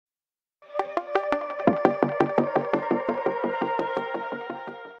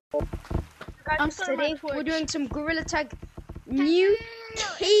guys, today we're doing some gorilla tag. New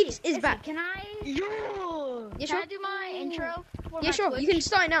Caves is back. Can I? Yeah, Can I do my intro? Yeah, sure. You can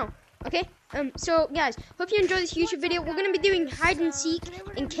start now. Okay. So guys, hope you enjoy this YouTube video. We're gonna be doing hide and seek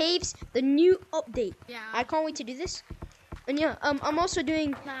in caves, the new update. Yeah. I can't wait to do this. And yeah, I'm also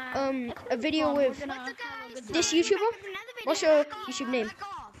doing a video with this YouTuber. What's your YouTube name?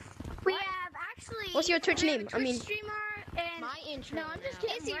 We have actually. What's your Twitch name? I mean. My intro. No, I'm just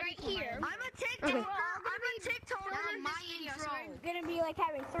kidding. Issy right here. I'm a TikToker. Okay. I'm a TikToker. My intro. So we're gonna be like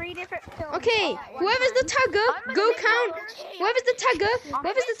having 3 different films. Okay, whoever's the tagger, go count. Whoever's the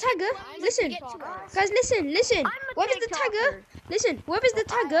tagger, listen. Guys, listen. Whoever's the tagger, listen. Whoever's the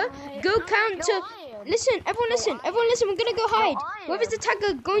tagger, go count to. Listen, everyone listen. We're gonna go hide. Whoever's the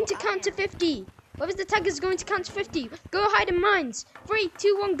tagger going to count to 50. Whoever's the tagger is going to count to 50. Go hide in mines. 3,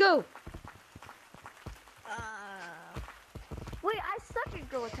 2, 1, go. Wait, I suck at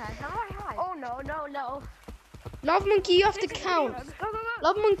gorilla tag. How do I hide? Oh no. Love monkey, you have to count.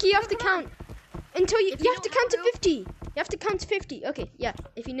 Love monkey, you have to count until you have to count to 50. You have to count to 50. Okay, yeah.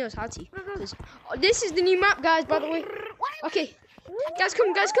 If he knows how to. This is the new map, guys. By the way. Okay, guys,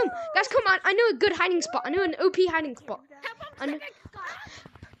 come. I know a good hiding spot. I know an OP hiding spot.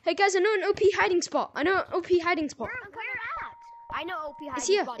 Hey guys, I know an OP hiding spot. Where at? I know OP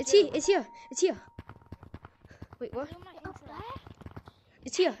hiding spot. It's here. Wait, what?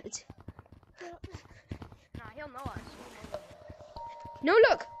 It's here. Nah, he'll know us. No,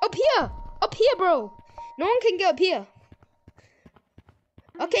 look. Up here, bro. No one can get up here.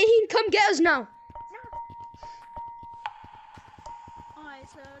 Okay, he can come get us now. Alright,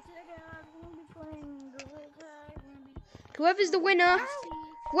 so today we'll be playing gorilla tag. Whoever's the winner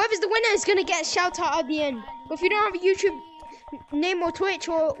is gonna get a shout out at the end. But if you don't have a YouTube name or Twitch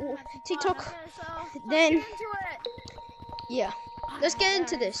or TikTok, then yeah. Let's get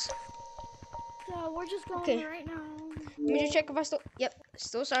into this. So we're just going right now. Let me just check if I still. Yep,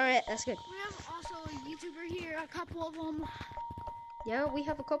 still sorry. That's good. We have also a YouTuber here, a couple of them. Yeah, we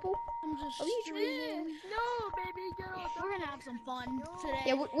have a couple. I'm just of YouTubers. No, baby, girl. We're gonna have some fun today.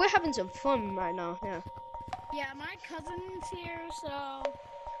 Yeah, we're having some fun right now. Yeah. Yeah, my cousin's here, so.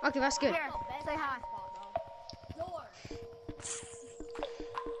 Okay, that's good. Here, say hi.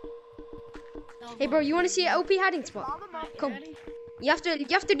 Hey, bro, you want to see an OP hiding spot? Come. You have to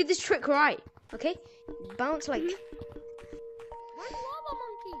do this trick right. Okay? Bounce like. Where's lava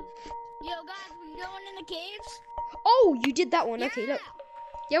monkey? Yo, guys, we going in the caves? Oh, you did that one. Okay, look.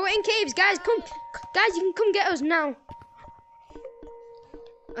 Yeah, we're in caves, guys. Come, guys, you can come get us now.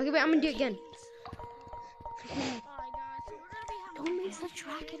 Okay, wait, I'm gonna do it again. Don't make the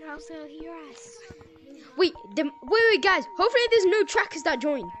track or else they'll hear us. Wait, guys. Hopefully there's no trackers that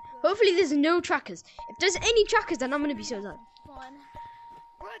join. Hopefully there's no trackers. If there's any trackers, then I'm gonna be so sad. Fun.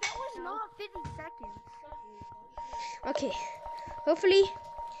 Bro, that was not 50 seconds. Okay. Hopefully,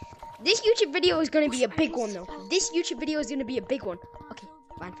 this YouTube video is gonna be a big one though. This YouTube video is gonna be a big one. Okay,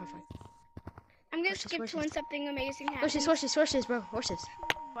 fine. I'm gonna skip to when something amazing happens. Watch this, bro. Watch this.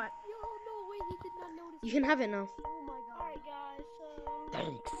 What? Yo, no, wait, he did not notice. You can have it now. Oh my god.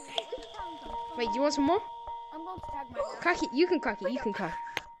 Alright, guys, Wait, do you want some more? I'm going to tag my dad. Crack it. You can crack it.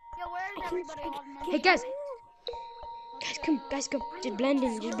 Yo, where's everybody? Hey guys, come. Just blend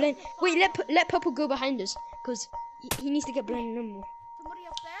in. Wait, let Purple go behind us, cause he needs to get blended in more. Somebody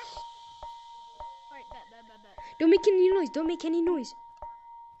up there? Alright, bet. Don't make any noise.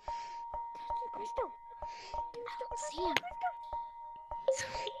 Crystal. I don't see him.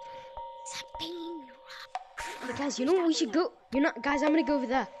 Stop being rough. Hey guys, you know what we should go? Guys, I'm gonna go over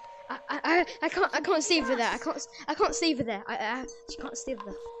there. I can't stay over there. I can't stay over there. I can't stay over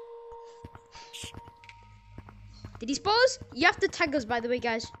there. Did he spot us? You have to tag us, by the way,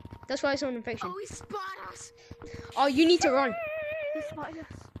 guys. That's why I saw an infection. Oh, he spotted us. Oh, you need to run. He spotted us.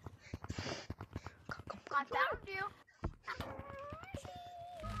 Come. I found you.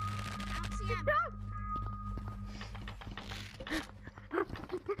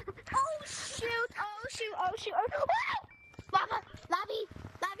 Oh shoot.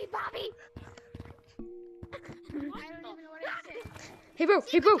 Bobby. Hey bro,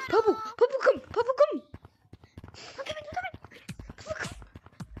 Purple, come. I'm coming.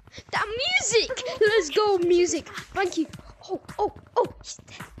 That music! Let's go, music. Thank you. Oh, he's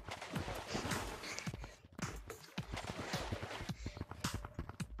dead.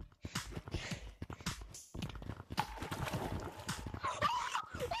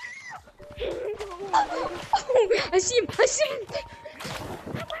 Oh, I see him.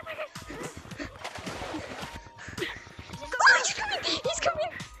 He's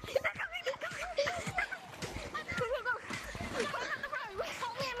coming.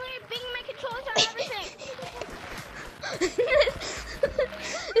 Being my controller.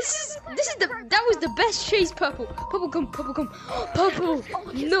 best chase, Purple. Purple, come, Purple, come. Purple.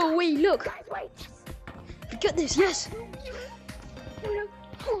 No way, look. Guys, wait. We got this, yes. No.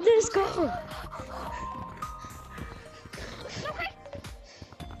 Let's go. Okay.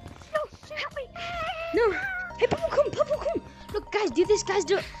 No, help me. No. Hey, Purple, come, Purple, come. Look, guys, do this, guys,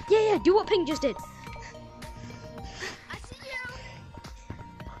 do it. Yeah, do what Pink just did. I see you.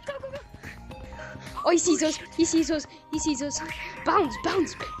 Go. Oh, he sees us. He sees us. He sees us. Bounce,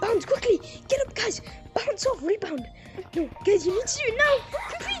 bounce, bounce quickly. Get up, guys. Bounce off, rebound. No, guys, you need to do it now.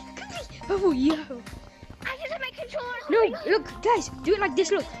 Quickly. Purple, yeah. I just have my controller. No, look, guys, do it like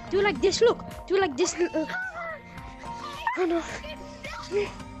this, look. Do it like this, look. Do it like this, look. Oh, no. No.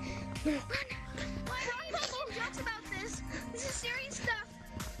 Jokes about this. This is serious stuff.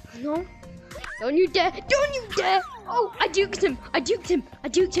 No. Don't you dare. Don't you dare. Oh, I duked him. Oh, I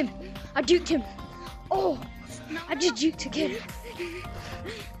just juked again.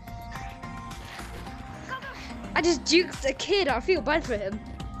 I just juked a kid. I feel bad for him.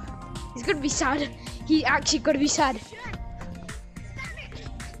 He's gonna be sad. He actually gonna be sad. God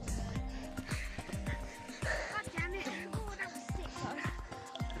damn it. Oh, that was sick.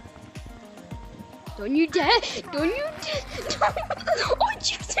 Don't you dare. Don't you dare. Oh, I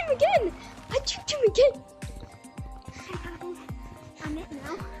juked him again. I'm it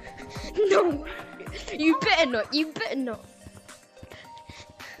now. No. You better not. I never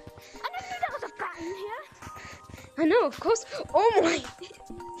knew that was a button here. I know, of course. Oh my.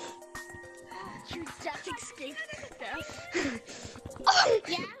 You just escaped death. Oh.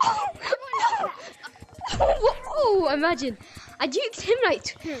 Yeah? Oh, imagine. I duked him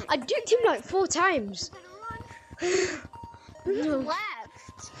like 4 times. No.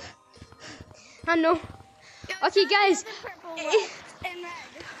 Left. I know. Okay, guys. And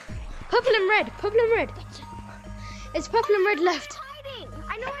red. Purple and red. It's purple and red left. Hiding.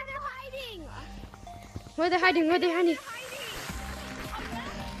 I know where they're hiding. Where they're hiding? In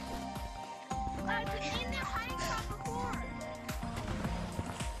their hiding spot before.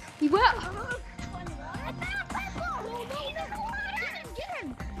 Where? Get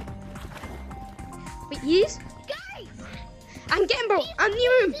him. Wait, he is? Guys. I'm getting, bro. I'm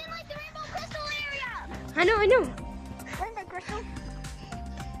near him. He's in like the rainbow crystal area. I know. Rainbow crystal.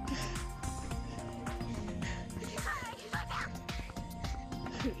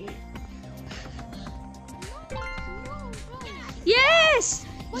 Yes.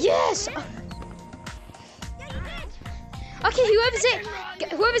 Yes. Okay,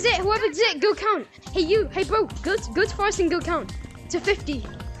 whoever's it, go count. Hey, you. Hey, bro. Go to forest and go count to 50.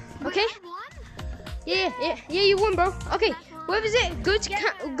 Okay? Yeah, you won, bro. Okay, whoever's it, go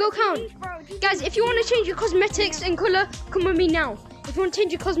count. Guys, if you want to change your cosmetics and color, come with me now. If you want to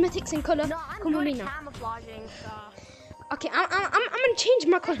change your cosmetics and color, come with me now. Camouflaging stuff. Okay, I'm gonna change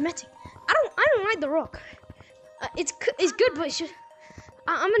my cosmetic. I don't like the rock. It's good, but it's just,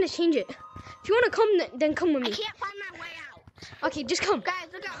 I'm gonna change it. If you wanna come, then come with I me. can't find my way out. Okay, just come.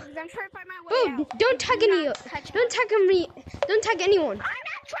 Guys, look out. I'm trying to find my way Bro, out. don't tag any. Don't tag me. Don't tag anyone. I'm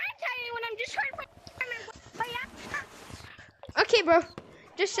not trying to tell anyone. I'm just trying to find my way out. Okay, bro.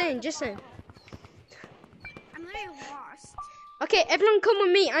 Just saying. I'm literally lost. Okay, everyone come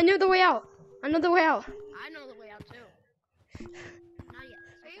with me. I know the way out. I know the way out too. Not yet.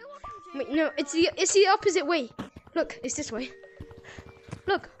 Are you looking? Wait, no, it's the opposite way. Look, it's this way.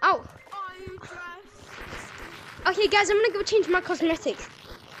 Look, out. Oh, you just. Okay, guys, I'm gonna go change my cosmetic.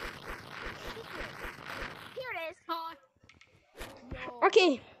 Here it is.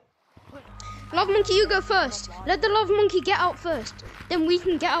 Okay. Love Monkey, you go first. Let the Love Monkey get out first. Then we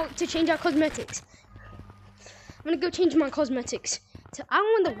can get out to change our cosmetics. I'm gonna go change my cosmetics. So I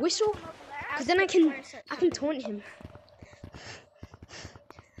want the whistle, because then I can taunt him.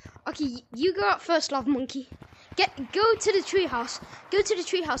 Okay, you go out first, Love Monkey. Go to the treehouse. Go to the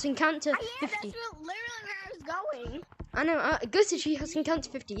treehouse and count to 50. That's literally where I was going. I know. Go to the treehouse and count to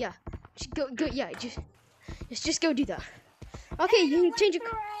 50. Yeah. Just go. Yeah. Just go do that. Okay, you can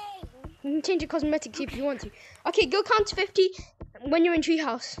change your cosmetics if you want to. Okay, go count to 50 when you're in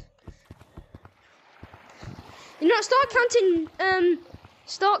treehouse. You know, start counting.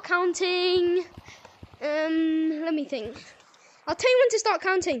 Let me think. I'll tell you when to start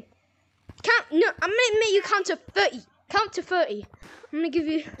counting. No, I'm gonna make you count to 30. Count to 30. I'm gonna give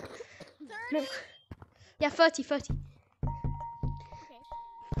you. 30? Yeah, 30.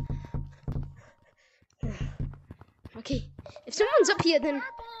 Okay. If someone's up here, then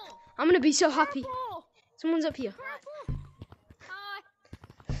Purple. I'm gonna be so happy. Purple. Someone's up here. Purple.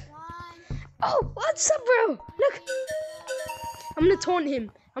 1. Oh, what's up, bro? Look. I'm gonna taunt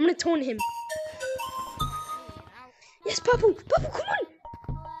him. Yes, purple. Purple, come on.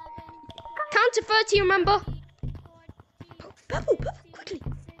 count to 30, remember? Purple, quickly. No.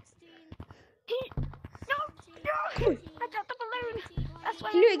 Come on. I dropped the balloon. That's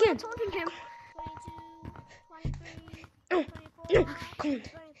why Can you do it again? I told him. No, come on.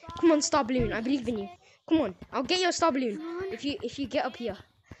 Come on, star balloon. I believe in you. Come on. I'll get your star balloon if you get up here.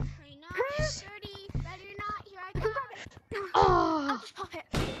 Oh.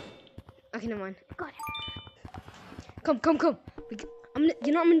 Okay, never mind. Got it. Come.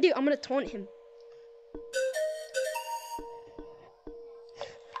 You know what I'm gonna do? I'm gonna taunt him.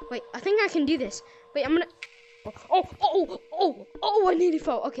 Wait, I think I can do this. Wait, I'm gonna. Oh! I nearly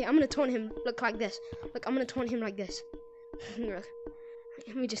fell. Okay, I'm gonna taunt him. Look like this. Look, I'm gonna taunt him like this. Look.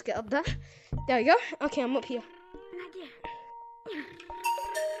 Let me just get up there. There we go. Okay, I'm up here.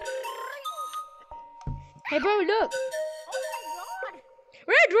 Hey, bro, look.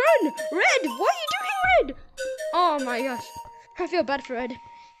 Red, run! Red! What are you doing, Red? Oh my gosh. I feel bad for Red.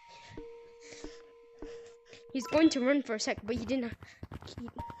 He's going to run for a sec, but he didn't.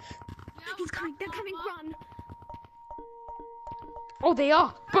 He's coming. They're coming. Run. Oh, they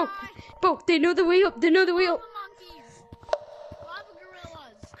are. Bro, they know the way up. They know the way up. Monkeys. Lava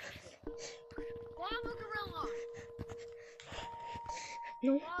gorillas. Lava gorilla.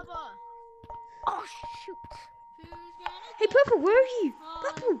 No. Lava. Oh, shoot. Hey, Purple, where are you?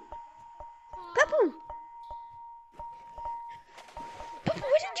 Purple,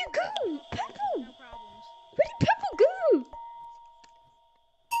 where did you go? Purple, where did Purple go?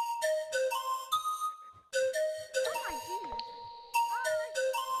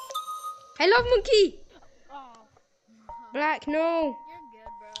 I love monkey. Black, no. You're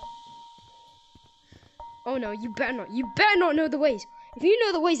good, bro. Oh no, you better not. You better not know the ways. If you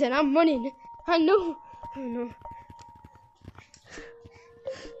know the ways, then I'm running. I know. Oh no.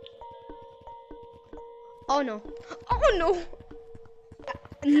 Oh no. Oh no.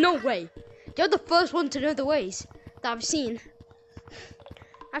 No way. You're the first one to know the ways that I've seen.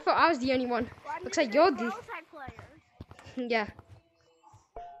 I thought I was the only one. Looks like you're the. Yeah.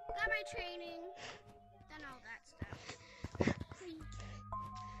 Got my training. Done all that stuff.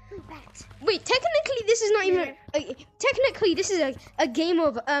 Wait, technically this is not even. Technically this is a game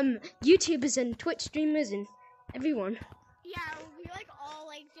of YouTubers and Twitch streamers and everyone. Yeah, we like all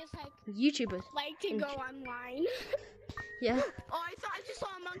like just like YouTubers. like to go online. Yeah. Oh, I thought I just saw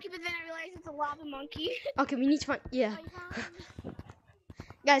a monkey, but then I realized it's a lava monkey. Okay, we need to find. Yeah.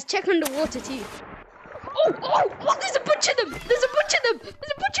 Guys, check underwater too. Oh! There's a bunch of them.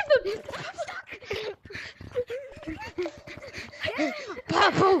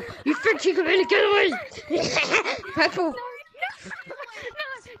 Purple, you think you can really get away? Purple.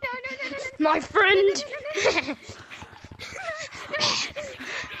 No. My friend.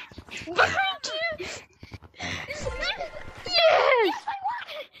 Behind you. Yes.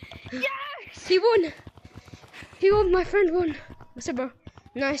 Yes. He won. My friend won. What's up, bro?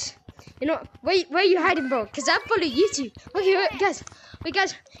 Nice. You know, where are you hiding, bro? Because I follow you too. Okay, wait, guys.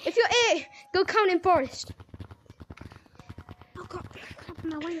 If you're A, go count in forest. Oh, God.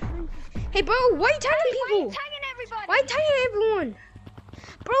 Hey, bro, why are you tagging people? Why are you tagging everybody? Why are you tagging everyone?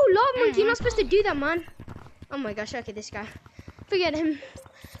 Bro, Lava Monkey, you're not supposed to do that, man. Oh my gosh, okay, this guy. Forget him.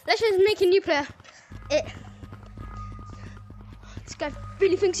 Let's just make a new player. This guy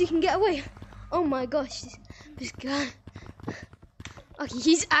really thinks he can get away. Oh my gosh, this guy. Okay,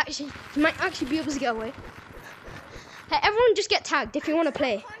 he might actually be able to get away. Hey, everyone just get tagged if you want to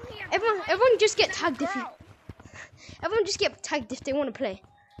play. Everyone just get tagged if you. Everyone just get tagged if they want to play.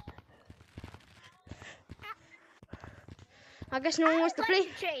 I guess no one wants to play.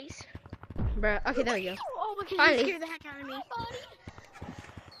 Chase. Bruh, okay, there we go. Oh, okay, Finally. you scared the heck out of me.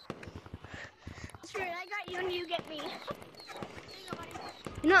 Sure, I got you and you get me.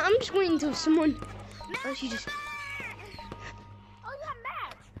 You know, I'm just waiting until someone. Oh, she just. Oh, you have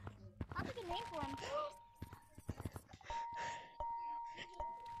Matt. I'll pick a name for him.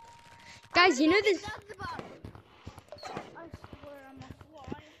 Guys, you know this. I swear I'm a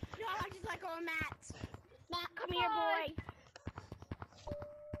fly. No, I just like, oh, Matt. Matt, come here, boy.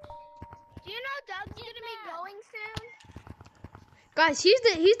 Do you know Doug's gonna be going soon? Guys, he's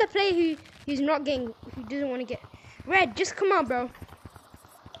the player who doesn't want to get Red. Just come on, bro.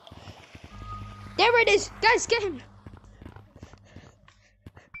 There it is, guys. Get him.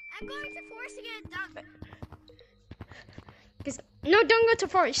 I'm going to force to get Doug. No, don't go to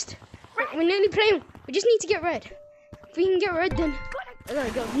forest. We're nearly playing. We just need to get Red. If we can get Red, then there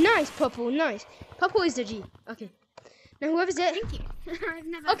we go. Nice, Purple. Nice. Purple is the G. Okay. Now whoever's it. Thank you. I've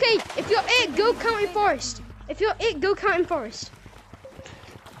never. Okay, if you're it, go count in forest. If you're it, go count in forest.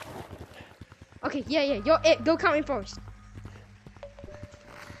 Okay, yeah, you're it. Go count in forest.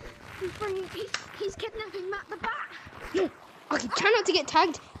 He's kidnapping Matt the Bat. No. Okay, try not to get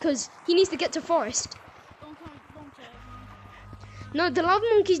tagged, because he needs to get to forest. Don't tag me. No, the lava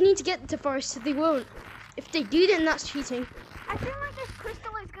monkeys need to get to forest, so they won't. If they do, then that's cheating. I feel like this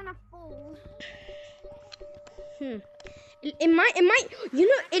crystal is gonna fall. It might, you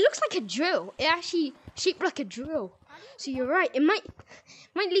know, it looks like a drill. It actually shaped like a drill. So you're right, it might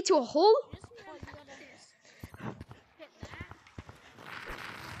lead to a hole.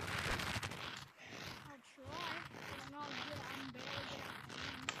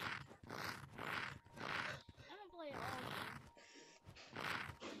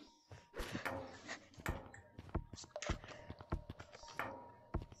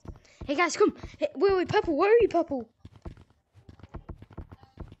 Hey guys, come. Hey, wait, Purple, where are you, Purple?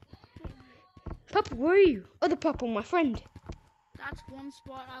 Purple, where are you? Other Purple, my friend. That's one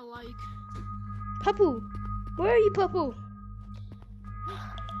spot I like. Purple, where are you, Purple?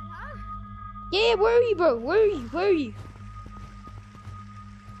 Yeah, where are you, bro? Where are you?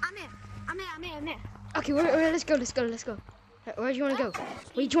 I'm here. Okay, let's go. Where do you want to go?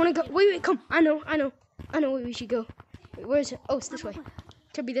 Wait, do you want to go? Wait, come. I know where we should go. Wait, where is it? Oh, it's this way.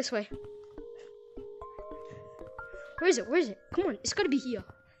 Could be this way. Where is it? Come on, it's gotta be here.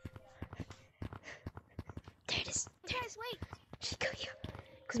 There it is. Guys, wait. Should go here.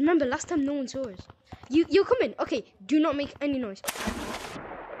 Because remember, last time no one saw us. You're coming. Okay, do not make any noise.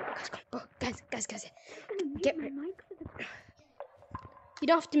 Guys, come. Oh, guys. Get ready. You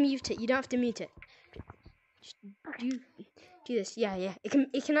don't have to mute it. Just do this. Yeah. It can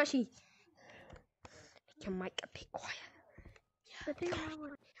actually make your mic a bit quiet. Yeah.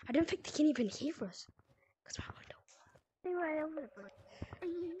 I don't think they can even hear us. Cause we're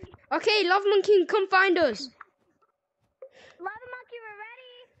okay, Love Monkey, come find us. Lava Monkey, we're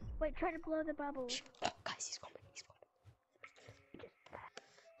ready. Wait, try to blow the bubble. Shh. Oh, guys, he's coming.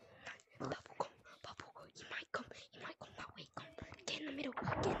 Bubble, come. He might come that way. Come. Get in the middle.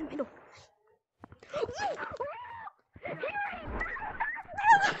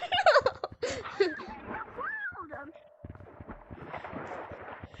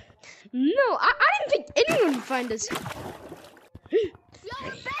 No, I didn't think anyone would find us. You're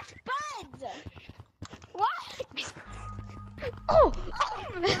the best buds. What? Oh.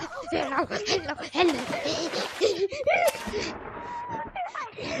 Hello.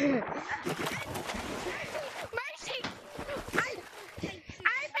 Mercy.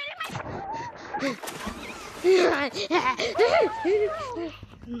 I made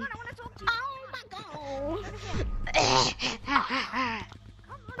I wanna talk to you. Oh my god.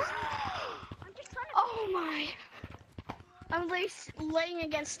 Oh my. I'm laying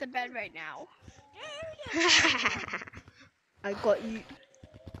against the bed right now. I got you.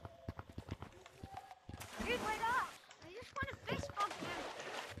 Dude, wait up. I just want to fist bump him.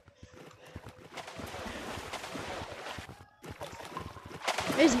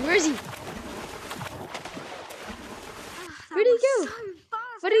 Where is he? Where did he go? So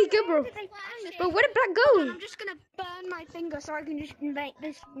fast. Where did he go, bro? Bro, where did Black go? I'm just gonna burn my finger so I can just make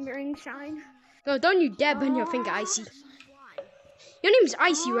this ring shine. No, don't you dare burn your finger, Icy. Your name's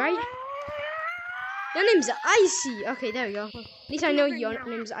Icy, right? Your name's Icy. Okay, there we go. At least I know your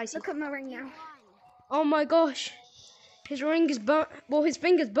name's Icy. Look at my ring now. Oh my gosh. His ring is burnt. Well, his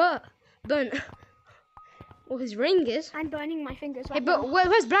finger's burnt. Well, his ring is. I'm burning my fingers right Hey, but now.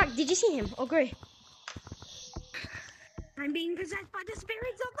 where's Black? Did you see him? Oh, Grey. I'm being possessed by the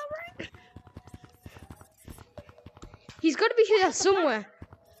spirits of the ring. He's got to be here somewhere.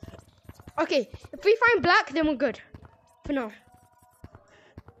 Okay, if we find Black, then we're good. For now.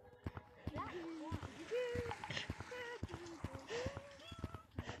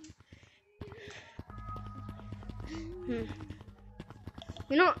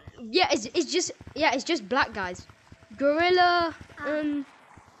 You know, yeah, it's just Black, guys. Gorilla,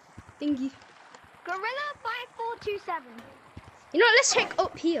 thingy. Gorilla 5427. You know what, let's check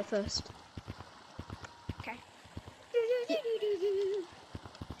up here first. Okay.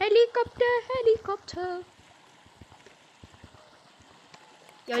 Helicopter.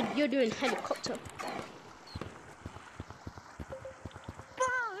 You're doing helicopter.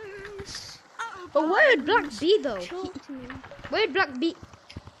 Bones. But where would Black be though? Where would Black be?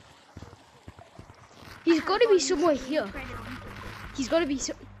 He's got to be somewhere here. He's got to be.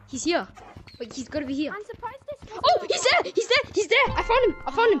 He's here. Wait, he's got to be here. I'm surprised this. Oh, he's there. I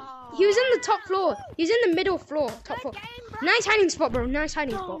found him. He was in the top floor. He was in the middle floor, top floor. Nice hiding spot, bro. Nice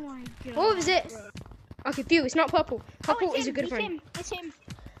hiding Oh spot. my god. What was it? Okay, phew. It's not Purple. Purple it's is a him. good It's friend. It's him.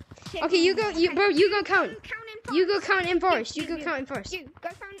 Okay, you go. Bro, you go count. Count in You go count in forest. You You go count in forest. You go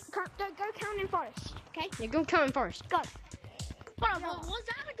count in forest. Okay. Yeah, go count in forest. Go. Was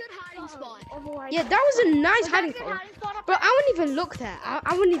that a good hiding spot. Yeah, that was a nice hiding Good spot. hiding spot up Bro, there? I wouldn't even look there.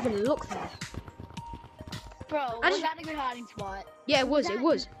 I wouldn't even look there. Bro, I was just- that a good hiding spot? Yeah, it was. That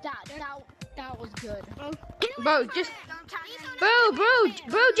was good. Bro, just...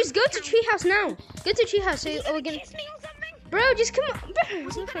 Bro, just go to treehouse now. Go to treehouse so we're gonna... Bro, just come on. Bro,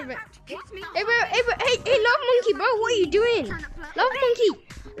 it's not fair, bro. Hey, Love Monkey, bro, what are you doing? Love Monkey,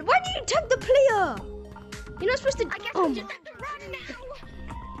 why did you tag the player? You're not supposed to... Oh, my...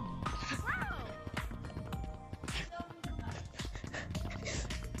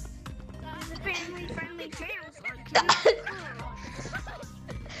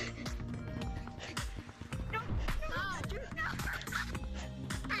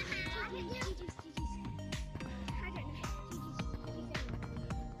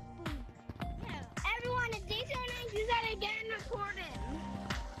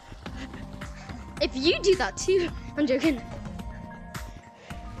 If you do that too, I'm joking.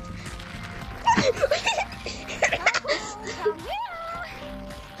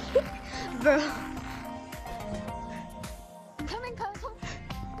 Bro. I'm coming, Coco.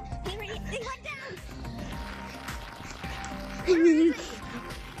 He went down.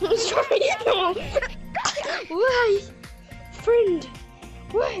 I'm sorry, no. Why? Friend,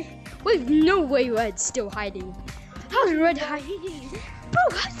 why? Wait, no way Red's still hiding. How's Red hiding? Bro,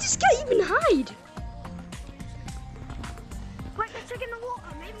 how did this guy even hide? Wait, let's check in the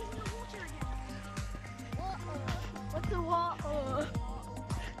water. Maybe he's in the water again. What's the water?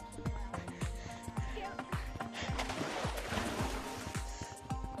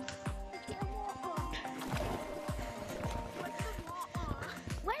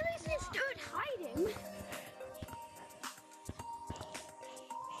 Where is this dude hiding?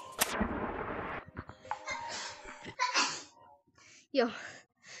 Yo.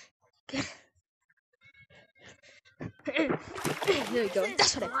 Good. There we go.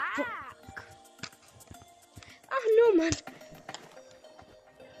 That's what I want. Oh no, man.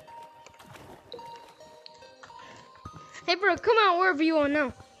 Hey, bro, come out wherever you are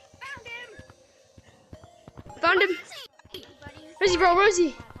now. Found him. Rosie, bro,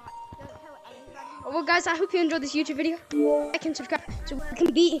 Rosie. Well, guys, I hope you enjoyed this YouTube video. Like and subscribe so we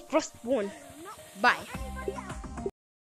can be Frost 1. Bye.